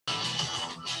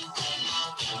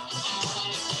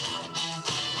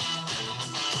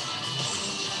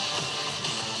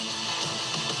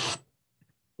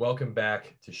Welcome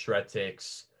back to Shred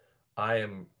Takes. I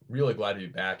am really glad to be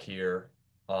back here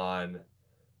on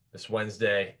this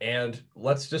Wednesday, and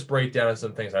let's just break down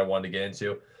some things I wanted to get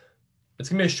into. It's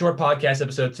going to be a short podcast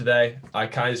episode today. I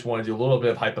kind of just want to do a little bit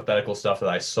of hypothetical stuff that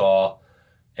I saw,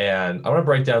 and I want to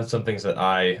break down some things that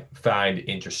I find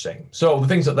interesting. So, the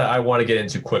things that I want to get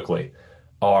into quickly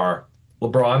are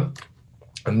LeBron.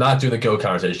 I'm not doing the GOAT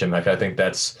conversation. Like, I think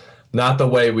that's not the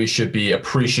way we should be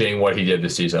appreciating what he did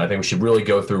this season. I think we should really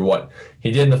go through what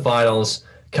he did in the finals,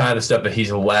 kind of stuff that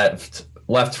he's left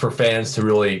for fans to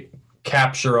really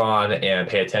capture on and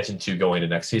pay attention to going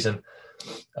into next season.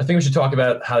 I think we should talk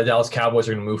about how the Dallas Cowboys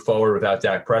are going to move forward without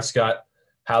Dak Prescott,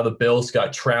 how the Bills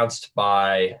got trounced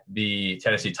by the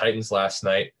Tennessee Titans last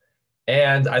night,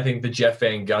 and I think the Jeff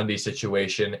Van Gundy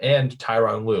situation and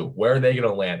Tyronn Lue. Where are they going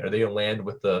to land? Are they going to land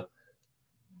with the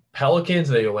Pelicans?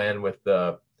 Are they going to land with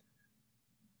the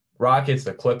Rockets,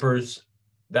 the Clippers?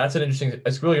 That's an interesting.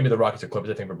 It's really going to be the Rockets or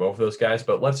Clippers, I think, for both of those guys.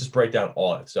 But let's just break down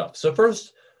all that stuff. So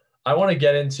first, I want to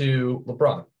get into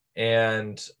LeBron.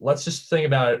 And let's just think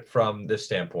about it from this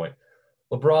standpoint.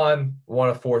 LeBron won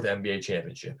a fourth NBA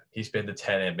championship. He's been to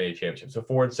 10 NBA championships, so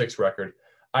 4-6 record.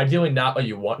 Ideally, not what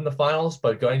you want in the finals,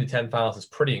 but going to 10 finals is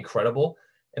pretty incredible.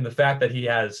 And the fact that he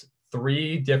has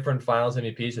 3 different finals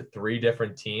MVPs with 3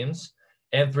 different teams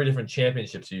and 3 different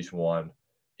championships he's won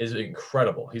is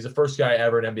incredible. He's the first guy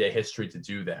ever in NBA history to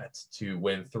do that, to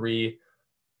win 3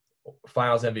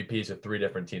 finals MVPs with 3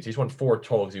 different teams. He's won 4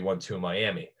 total because he won 2 in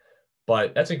Miami.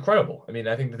 But that's incredible. I mean,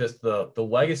 I think that the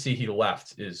legacy he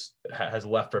has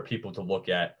left for people to look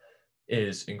at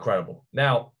is incredible.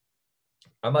 Now,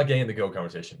 I'm not getting the GOAT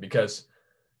conversation because,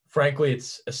 frankly,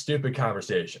 it's a stupid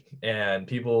conversation. And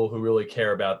people who really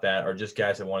care about that are just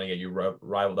guys that want to get you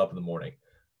rivaled up in the morning.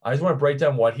 I just want to break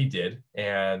down what he did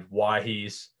and why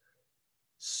he's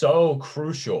so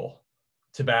crucial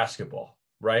to basketball,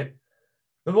 right?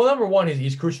 Well, number one,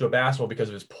 he's crucial to basketball because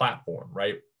of his platform,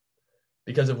 right?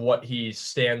 Because of what he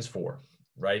stands for,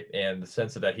 right? And the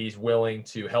sense of that he's willing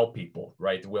to help people,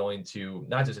 right? Willing to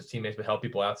not just his teammates, but help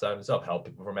people outside of himself, help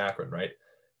people from Akron, right?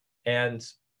 And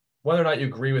whether or not you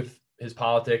agree with his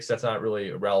politics, that's not really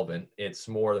irrelevant. It's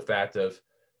more the fact of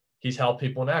he's helped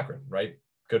people in Akron, right?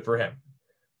 Good for him.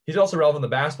 He's also relevant in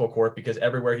the basketball court because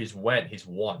everywhere he's went, he's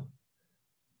won,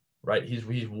 right? He's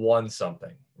won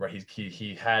something, right?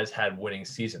 He has had winning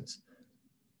seasons.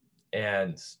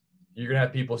 And you're going to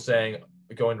have people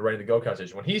going to write the GOAT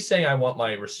conversation. When he's saying, I want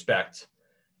my respect,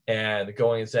 and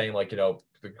going and saying, like,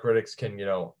 the critics can,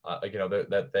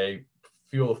 that they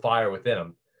fuel the fire within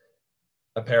him.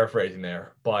 I'm paraphrasing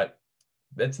there, but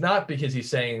that's not because he's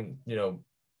saying,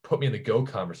 put me in the GOAT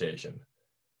conversation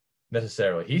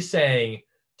necessarily. He's saying,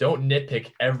 don't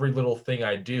nitpick every little thing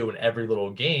I do in every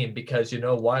little game because you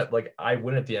know what? Like, I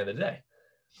win at the end of the day.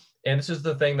 And this is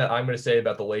the thing that I'm going to say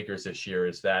about the Lakers this year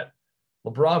is that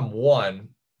LeBron won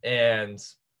and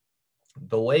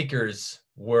the Lakers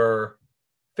were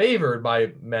favored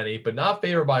by many, but not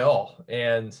favored by all.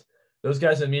 And those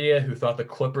guys in the media who thought the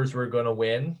Clippers were going to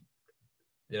win,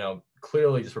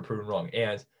 clearly just were proven wrong.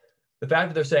 And the fact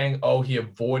that they're saying, oh, he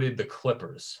avoided the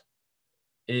Clippers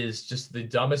is just the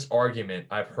dumbest argument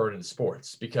I've heard in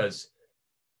sports because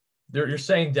you're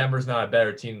saying Denver's not a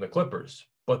better team than the Clippers,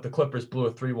 but the Clippers blew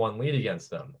a 3-1 lead against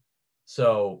them.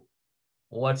 So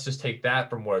let's just take that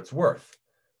from what it's worth.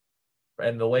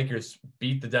 And the Lakers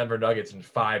beat the Denver Nuggets in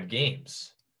 5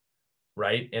 games,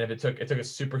 right? And if it took a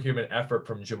superhuman effort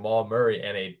from Jamal Murray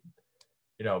and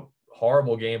a,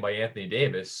 horrible game by Anthony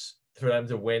Davis for them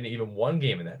to win even 1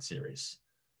 game in that series.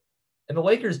 And the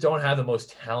Lakers don't have the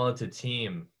most talented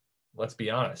team, let's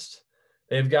be honest.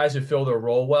 They have guys who fill their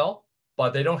role well,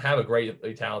 but they don't have a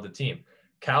greatly talented team.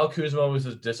 Kyle Kuzma was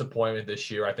a disappointment this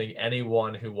year. I think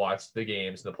anyone who watched the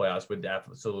games in the playoffs would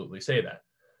absolutely say that.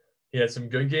 He had some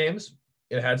good games.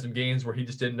 It had some games where he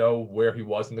just didn't know where he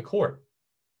was in the court.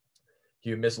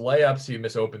 He would miss layups. He would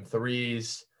miss open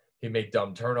threes. He'd make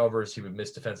dumb turnovers. He would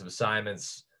miss defensive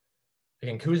assignments.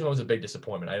 Again, Kuzma was a big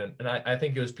disappointment. I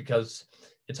think it was because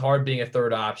it's hard being a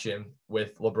third option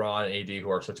with LeBron and AD, who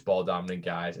are such ball-dominant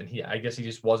guys. And I guess he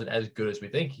just wasn't as good as we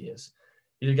think he is.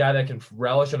 He's a guy that can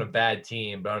relish on a bad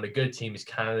team, but on a good team, he's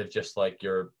kind of just like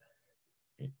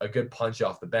a good punch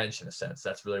off the bench in a sense.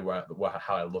 That's really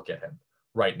how I look at him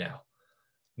right now.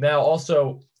 Now,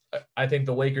 also, I think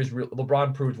the Lakers,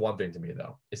 LeBron proved one thing to me,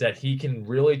 though, is that he can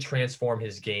really transform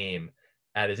his game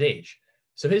at his age.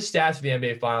 So his stats for the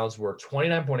NBA Finals were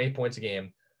 29.8 points a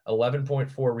game,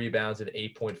 11.4 rebounds, and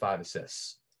 8.5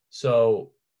 assists.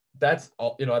 So that's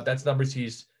all, that's numbers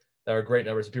that are great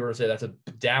numbers. People are going to say that's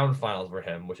a down finals for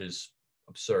him, which is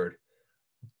absurd.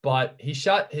 but he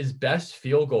shot his best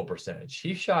field goal percentage.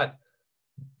 He shot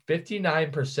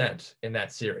 59% in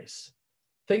that series.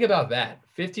 Think about that.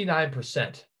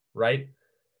 59%, right?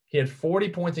 He had 40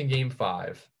 points in game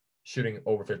 5, shooting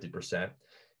over 50%.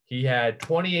 He had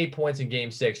 28 points in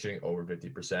game 6, shooting over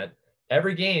 50%.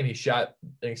 Every game he shot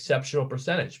an exceptional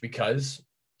percentage because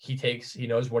he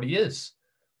knows what he is,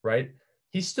 right?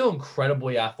 He's still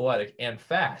incredibly athletic and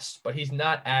fast, but he's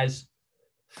not as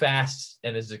fast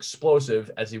and as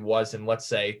explosive as he was in, let's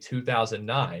say,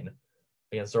 2009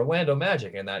 against Orlando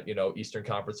Magic in that, Eastern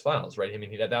Conference Finals, right? I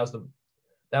mean,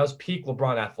 that was peak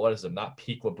LeBron athleticism, not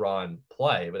peak LeBron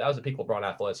play, but that was a peak LeBron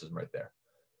athleticism right there.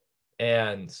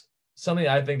 And something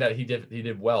I think that he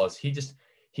did well is he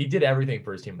did everything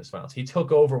for his team in this finals. He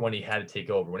took over when he had to take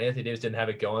over. When Anthony Davis didn't have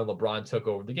it going, LeBron took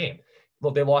over the game.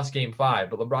 Look, they lost game 5,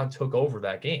 but LeBron took over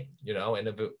that game, and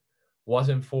if it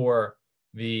wasn't for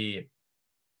the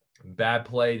bad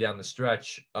play down the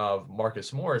stretch of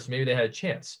Marcus Morris, maybe they had a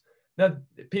chance. Now,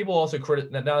 people also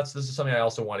this is something I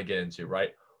also want to get into,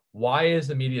 right? Why is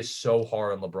the media so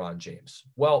hard on LeBron James?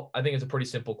 Well, I think it's a pretty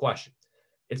simple question.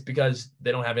 It's because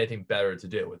they don't have anything better to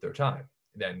do with their time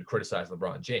than criticize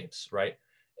LeBron James, right?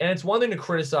 And it's one thing to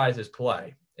criticize his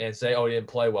play and say, oh, he didn't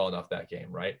play well enough that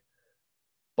game, right?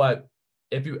 But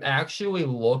if you actually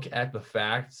look at the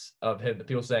facts of him, the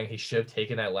people saying he should have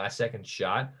taken that last second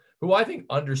shot, who I think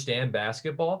understand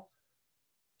basketball,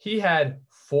 he had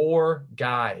 4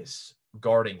 guys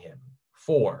guarding him.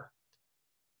 4.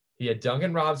 He had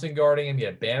Duncan Robinson guarding him. He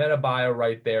had Bam Adebayo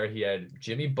right there. He had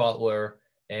Jimmy Butler,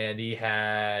 and he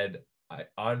had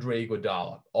Andre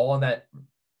Iguodala, all in that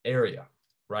area,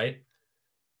 right?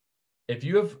 If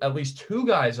you have at least 2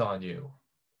 guys on you,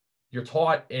 you're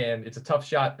taught, and it's a tough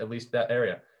shot, at least that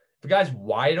area. If the guy's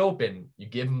wide open, you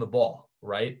give him the ball,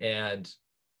 right? And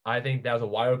I think that was a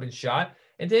wide open shot.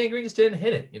 And Danny Green just didn't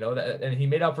hit it, and he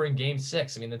made up for it in game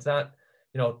 6. I mean, it's not,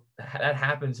 that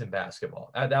happens in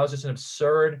basketball. That was just an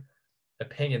absurd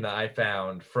opinion that I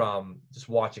found from just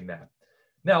watching that.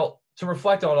 Now, to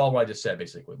reflect on all what I just said,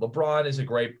 basically, LeBron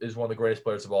is one of the greatest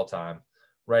players of all time,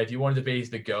 right? If you want to debate he's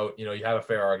the GOAT, you have a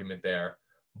fair argument there.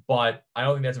 But I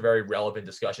don't think that's a very relevant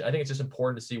discussion. I think it's just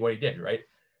important to see what he did, right?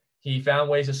 He found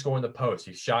ways to score in the post.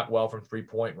 He shot well from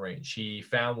 3-point range. He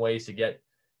found ways to get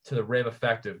to the rim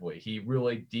effectively. He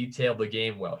really detailed the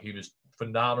game well. He was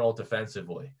phenomenal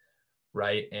defensively,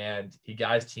 right? And he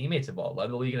got his teammates involved, led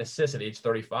the league in assists at age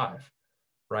 35,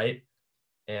 right?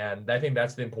 And I think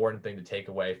that's the important thing to take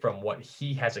away from what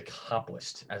he has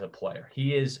accomplished as a player.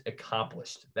 He is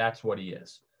accomplished. That's what he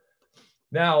is.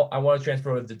 Now, I want to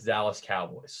transfer over to the Dallas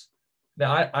Cowboys.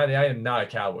 Now, I am not a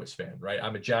Cowboys fan, right?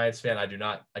 I'm a Giants fan.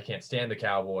 I can't stand the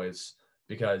Cowboys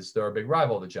because they're a big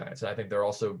rival of the Giants. And I think they're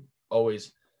also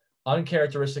always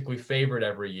uncharacteristically favored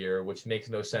every year, which makes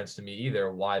no sense to me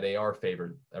either, why they are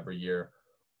favored every year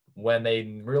when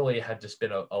they really have just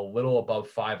been a little above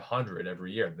 500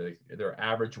 every year. Their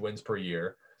average wins per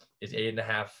year is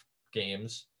 8.5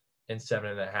 games and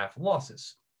 7.5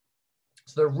 losses.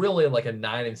 So they're really like a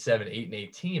 9-7,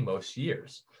 8-8 team most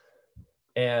years.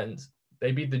 And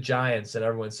they beat the Giants, and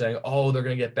everyone's saying, oh, they're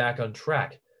going to get back on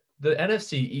track. The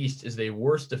NFC East is the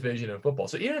worst division in football.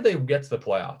 So even if they get to the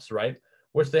playoffs, right,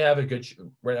 which they have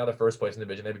right now, the first place in the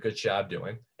division, they have a good job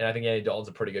doing. And I think Andy Dalton's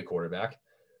a pretty good quarterback.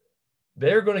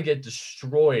 They're going to get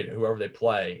destroyed, whoever they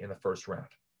play, in the first round.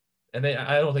 And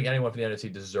I don't think anyone from the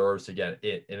NFC deserves to get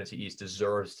it. NFC East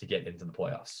deserves to get into the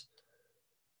playoffs.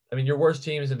 I mean, your worst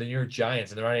team is the New York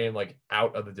Giants, and they're not even like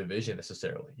out of the division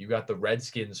necessarily. You got the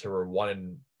Redskins, who are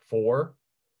 1-4,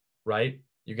 right?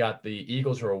 You got the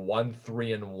Eagles, who are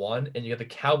 1-3-1, and you got the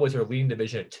Cowboys, who are leading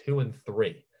division at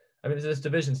 2-3. I mean, this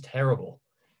division's terrible,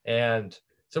 and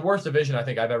it's the worst division I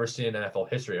think I've ever seen in NFL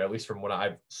history, or at least from when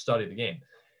I've studied the game.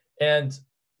 And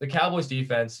the Cowboys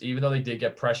defense, even though they did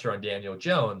get pressure on Daniel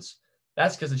Jones,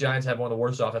 that's because the Giants have one of the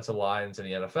worst offensive lines in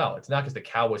the NFL. It's not because the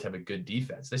Cowboys have a good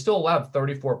defense. They still allowed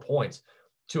 34 points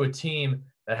to a team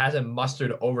that hasn't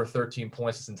mustered over 13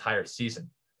 points this entire season.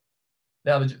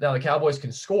 Now the Cowboys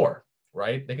can score,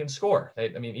 right? They can score.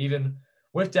 Even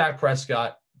with Dak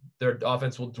Prescott, their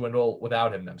offense will dwindle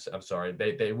without him. I'm sorry.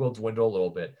 They will dwindle a little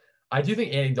bit. I do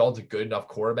think Andy Dalton's a good enough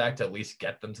quarterback to at least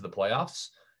get them to the playoffs.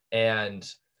 And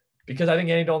because I think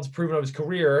Andy Dalton's proven over his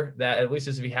career that at least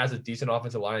if he has a decent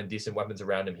offensive line and decent weapons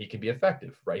around him, he can be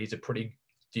effective, right? He's a pretty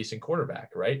decent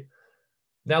quarterback, right?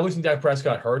 Now losing Dak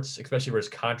Prescott hurts, especially for his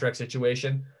contract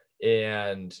situation.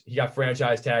 And he got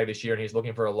franchise tag this year, and he's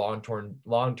looking for a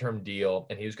long-term deal,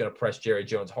 and he was going to press Jerry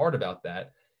Jones hard about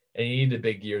that. And he needed a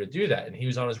big year to do that, and he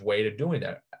was on his way to doing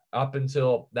that. Up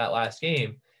until that last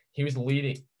game, he was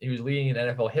leading in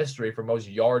NFL history for most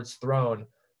yards thrown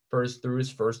through his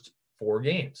first 4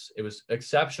 games. It was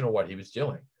exceptional what he was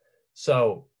doing.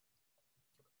 So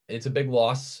it's a big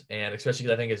loss, and especially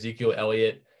because I think Ezekiel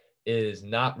Elliott is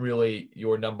not really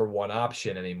your number one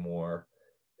option anymore.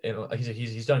 And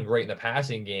he's done great in the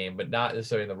passing game, but not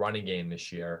necessarily in the running game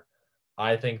this year.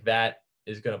 I think that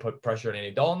is going to put pressure on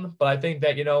Andy Dalton, but I think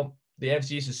that, the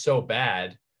NFC East is so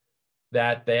bad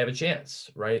that they have a chance.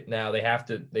 Right now, they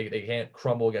can't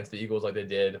crumble against the Eagles like they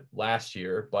did last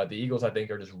year, but the Eagles, I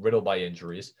think, are just riddled by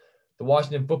injuries. The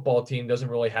Washington football team doesn't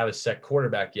really have a set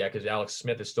quarterback yet because Alex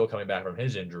Smith is still coming back from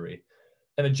his injury.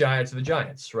 And the Giants are the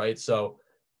Giants, right? So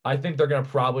I think they're going to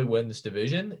probably win this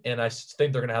division, and I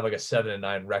think they're going to have like a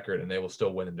 7-9 record, and they will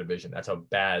still win the division. That's how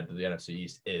bad the NFC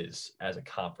East is as a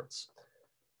conference.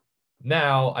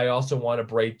 Now, I also want to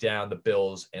break down the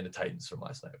Bills and the Titans from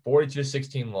last night.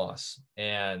 42-16 loss.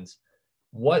 And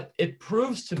what it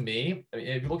proves to me, I mean,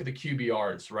 if you look at the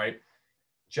QBRs, right?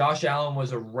 Josh Allen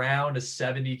was around a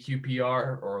 70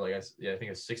 QPR, or I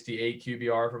think a 68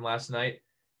 QBR from last night.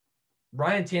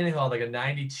 Ryan Tannehill had like a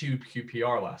 92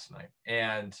 QPR last night.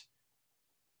 And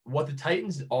what the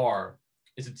Titans are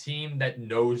is a team that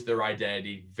knows their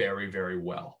identity very, very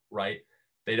well, right?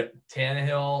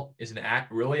 Tannehill is a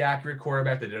really accurate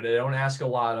quarterback that they don't ask a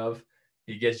lot of.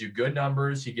 He gives you good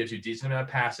numbers. He gives you decent amount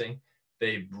of passing.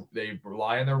 They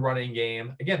rely on their running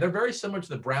game. Again, they're very similar to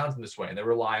the Browns in this way, and they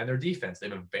rely on their defense. They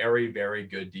have a very, very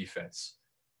good defense.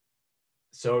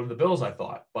 So the Bills, I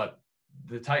thought, but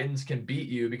the Titans can beat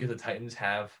you because the Titans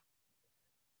have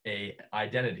a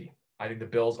identity. I think the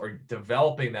Bills are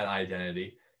developing that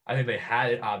identity. I think they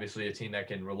had it, obviously, a team that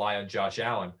can rely on Josh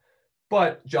Allen.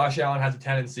 But Josh Allen has a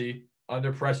tendency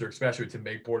under pressure, especially, to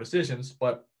make poor decisions.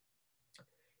 But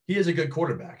he is a good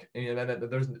quarterback. And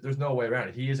there's no way around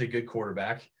it. He is a good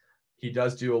quarterback. He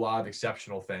does do a lot of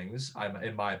exceptional things,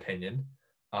 in my opinion.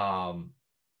 But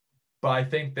I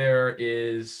think there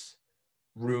is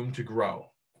room to grow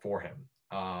for him.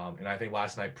 And I think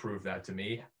last night proved that to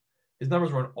me. His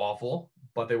numbers weren't awful,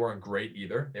 but they weren't great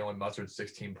either. They only mustered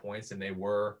 16 points, and they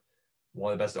were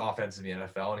one of the best offenses in the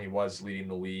NFL, and he was leading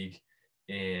the league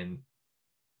in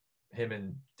him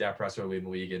and Dak Prescott leading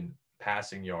the league in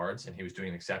passing yards, and he was doing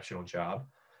an exceptional job.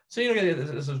 So,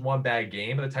 this is one bad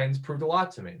game, but the Titans proved a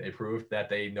lot to me. They proved that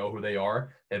they know who they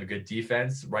are. They have a good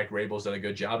defense. Mike Vrabel's done a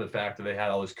good job. The fact that they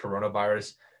had all this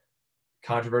coronavirus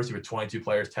controversy with 22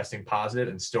 players testing positive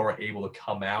and still are able to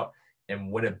come out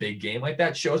and win a big game like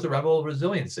that shows the level of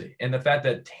resiliency. And the fact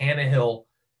that Tannehill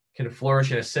can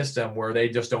flourish in a system where they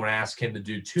just don't ask him to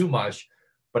do too much,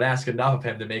 but ask enough of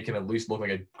him to make him at least look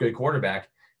like a good quarterback,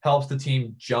 helps the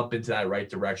team jump into that right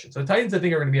direction. So the Titans, I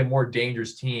think, are going to be a more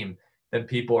dangerous team than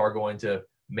people are going to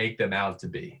make them out to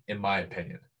be, in my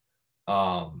opinion.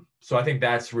 So I think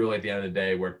that's really at the end of the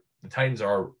day where the Titans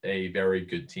are a very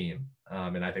good team,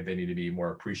 and I think they need to be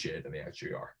more appreciated than they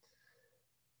actually are.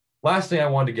 Last thing I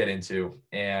wanted to get into,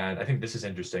 and I think this is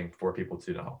interesting for people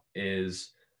to know, is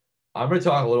I'm going to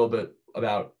talk a little bit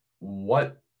about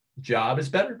what job is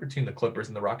better between the Clippers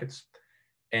and the Rockets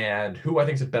and who I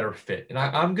think is a better fit. And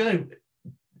I'm going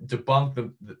to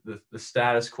debunk the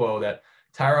status quo that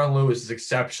Tyronn Lue is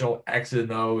exceptional X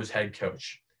and O's head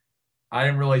coach. I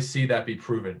didn't really see that be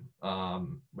proven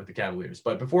with the Cavaliers.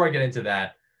 But before I get into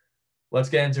that, let's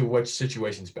get into which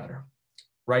situation's better,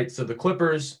 right? So the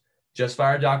Clippers just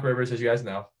fired Doc Rivers, as you guys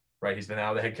know, right? He's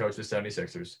now the head coach of the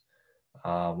 76ers,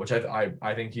 which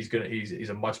I think he's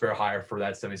a much better hire for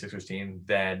that 76ers team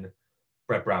than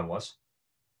Brett Brown was.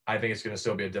 I think it's going to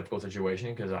still be a difficult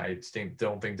situation because I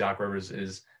don't think Doc Rivers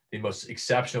is the most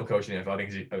exceptional coach in the NFL. I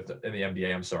think he's in the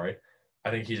NBA. I'm sorry. I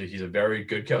think he's a very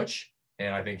good coach,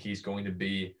 and I think he's going to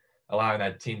be allowing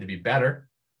that team to be better.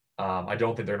 I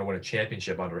don't think they're going to win a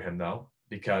championship under him, though,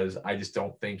 because I just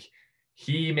don't think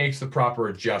he makes the proper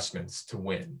adjustments to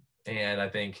win. And I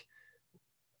think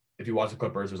if you watch the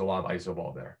Clippers, there's a lot of iso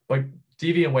ball there. But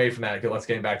deviating away from that, let's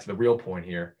get back to the real point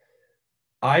here.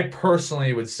 I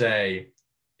personally would say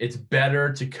it's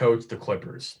better to coach the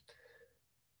Clippers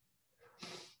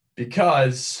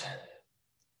because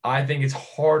I think it's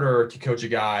harder to coach a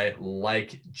guy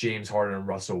like James Harden and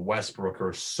Russell Westbrook, who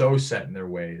are so set in their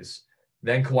ways,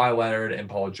 than Kawhi Leonard and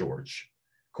Paul George.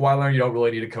 Kawhi Leonard, you don't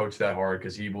really need to coach that hard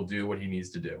because he will do what he needs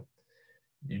to do.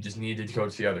 You just need to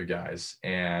coach the other guys.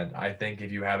 And I think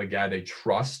if you have a guy they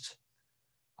trust,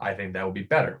 I think that will be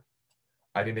better.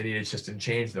 I think they need a system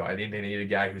change, though. I think they need a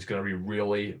guy who's going to be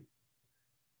really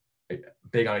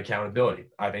big on accountability.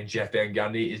 I think Jeff Van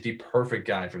Gundy is the perfect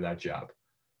guy for that job.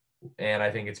 And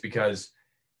I think it's because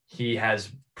he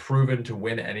has proven to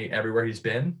win everywhere he's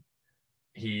been.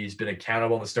 He's been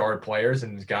accountable in the started players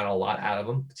and has gotten a lot out of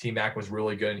them. T-Mac was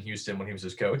really good in Houston when he was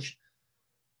his coach.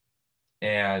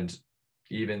 And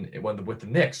even with the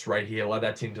Knicks, right, he led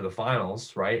that team to the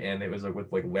finals, right? And it was like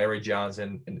with like Larry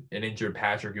Johnson and an injured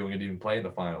Patrick Ewing didn't even play in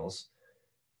the finals.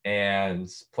 And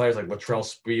players like Latrell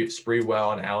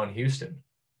Sprewell and Allen Houston,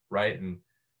 right? And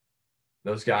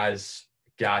those guys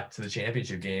got to the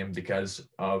championship game because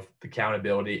of the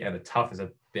accountability and the toughness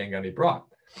that Van Gundy brought.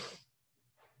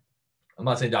 I'm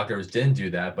not saying Doc Rivers didn't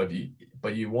do that, but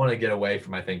you want to get away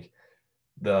from, I think,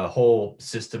 the whole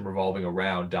system revolving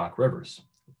around Doc Rivers.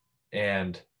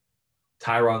 And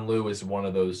Tyronn Lue is one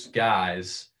of those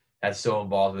guys that's so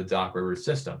involved with the Doc Rivers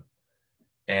system.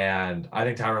 And I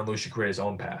think Tyronn Lue should create his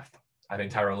own path. I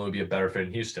think Tyronn Lue would be a better fit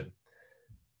in Houston.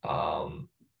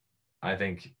 I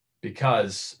think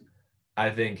because I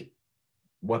think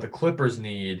what the Clippers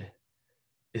need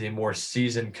is a more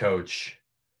seasoned coach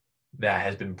that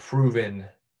has been proven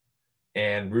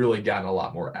and really gotten a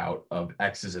lot more out of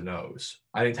X's and O's.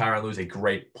 I think Tyronn Lue is a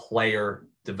great player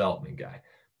development guy,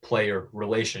 player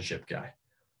relationship guy,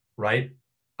 right?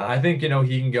 I think, he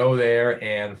can go there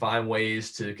and find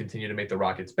ways to continue to make the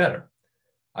Rockets better.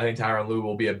 I think Tyronn Lue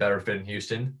will be a better fit in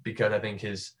Houston because I think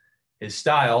his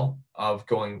style of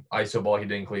going iso ball he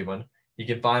did in Cleveland, he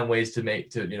can find ways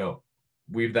to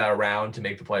weave that around to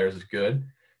make the players good.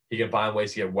 He can find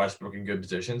ways to get Westbrook in good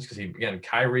positions because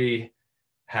Kyrie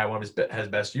had one of his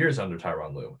best years under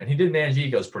Tyronn Lue, and he did manage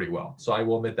egos pretty well. So I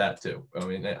will admit that too. I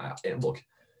mean, look,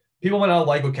 people might not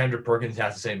like what Kendrick Perkins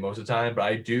has to say most of the time, but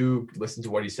I do listen to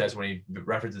what he says when he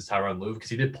references Tyronn Lue because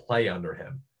he did play under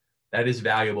him. That is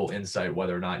valuable insight,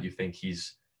 whether or not you think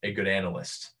he's a good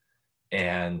analyst.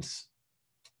 And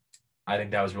I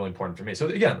think that was really important for me. So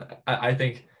again, I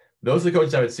think those are the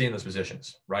coaches I would see in those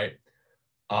positions, right?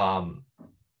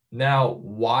 Now,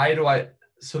 why do I?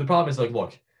 So the problem is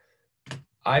look,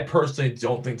 I personally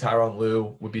don't think Tyronn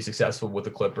Lue would be successful with the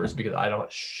Clippers because I'm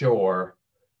not sure,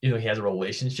 he has a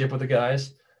relationship with the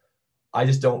guys. I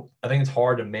just don't. I think it's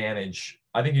hard to manage.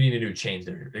 I think you need a new change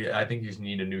there. I think you just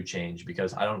need a new change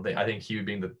because I think he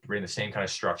would bring the same kind of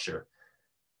structure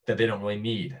that they don't really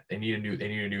need. They need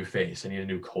a new face. They need a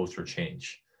new culture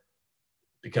change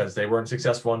because they weren't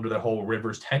successful under the whole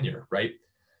Rivers tenure, right?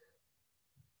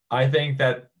 I think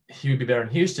that he would be better in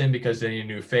Houston because they need a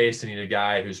new face. They need a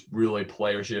guy who's really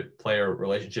player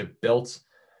relationship built,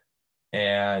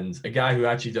 and a guy who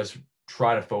actually does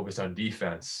try to focus on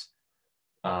defense.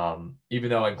 Even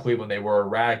though in Cleveland they were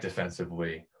erratic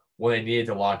defensively, when they needed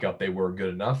to lock up, they were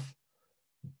good enough.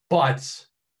 But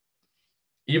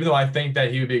even though I think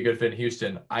that he would be a good fit in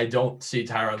Houston, I don't see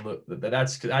Tyronn Lue.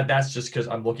 That's just because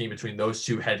I'm looking between those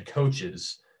two head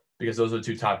coaches because those are the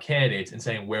two top candidates and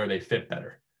saying where they fit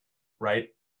better, right?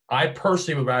 I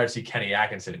personally would rather see Kenny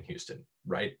Atkinson in Houston,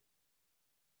 right?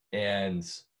 And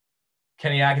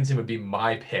Kenny Atkinson would be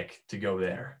my pick to go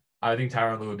there. I think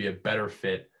Tyronn Lue would be a better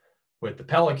fit with the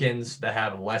Pelicans that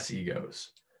have less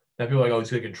egos. Now people are like, oh, he's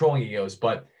good at controlling egos,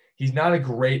 but he's not a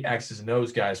great X's and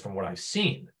O's guys from what I've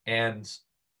seen. And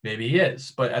maybe he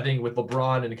is. But I think with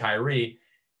LeBron and Kyrie,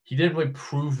 he didn't really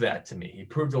prove that to me. He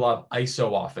proved a lot of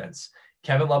ISO offense.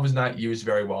 Kevin Love was not used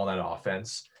very well in that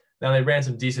offense. Now they ran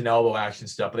some decent elbow action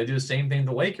stuff, but they do the same thing to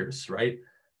the Lakers, right?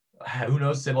 Who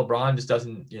knows if LeBron just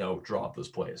doesn't, draw up those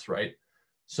plays, right?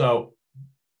 So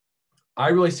I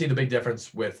really see the big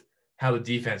difference with how the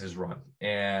defense is run.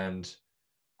 And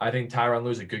I think Tyronn Lue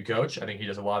is a good coach. I think he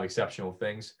does a lot of exceptional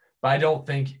things. But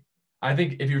I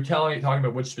think if you're talking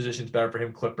about which position is better for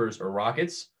him, Clippers or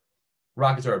Rockets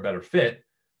are a better fit.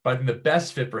 But I think the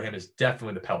best fit for him is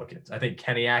definitely the Pelicans. I think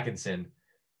Kenny Atkinson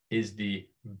is the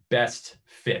best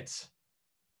fit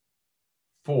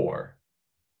for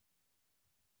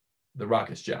the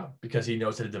Rockets job because he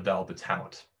knows how to develop the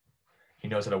talent. He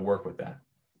knows how to work with that,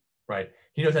 right?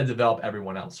 He knows how to develop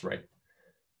everyone else, right?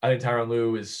 I think Tyronn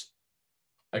Lue is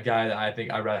a guy that I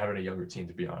think I'd rather have on a younger team,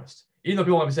 to be honest. Even though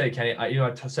people want to say Kenny,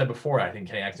 I said before, I think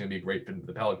Kenny Atkinson would be a great fit for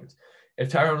the Pelicans.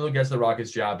 If Tyronn Lue gets the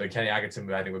Rockets job, then Kenny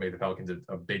Atkinson, I think, would make the Pelicans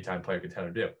a big-time player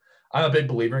contender too. I'm a big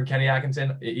believer in Kenny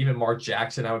Atkinson. Even Mark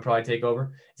Jackson, I would probably take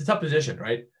over. It's a tough position,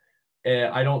 right?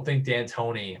 I don't think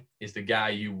D'Antoni is the guy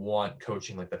you want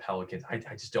coaching like the Pelicans. I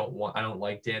don't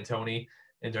like D'Antoni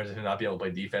in terms of him not being able to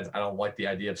play defense. I don't like the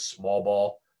idea of small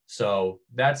ball. So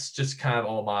that's just kind of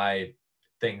all my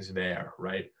things there,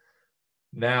 right?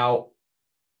 Now,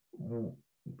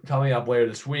 coming up later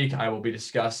this week, I will be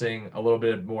discussing a little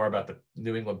bit more about the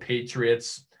New England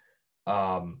Patriots,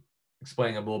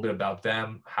 explaining a little bit about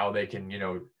them, how they can,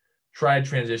 try to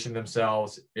transition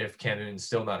themselves if Cam Newton's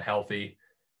still not healthy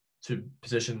to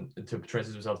transition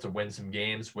themselves to win some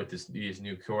games with these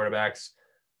new quarterbacks.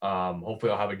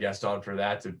 Hopefully I'll have a guest on for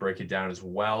that to break it down as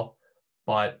well.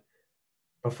 But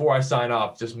before I sign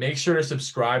off, just make sure to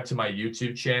subscribe to my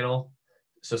YouTube channel.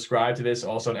 Subscribe to this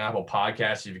also on Apple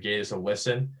Podcasts if you gave us a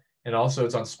listen. And also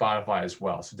it's on Spotify as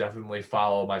well. So definitely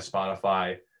follow my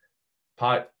Spotify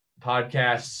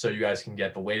podcasts so you guys can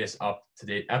get the latest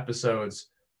up-to-date episodes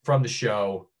from the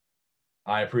show.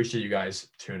 I appreciate you guys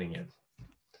tuning in.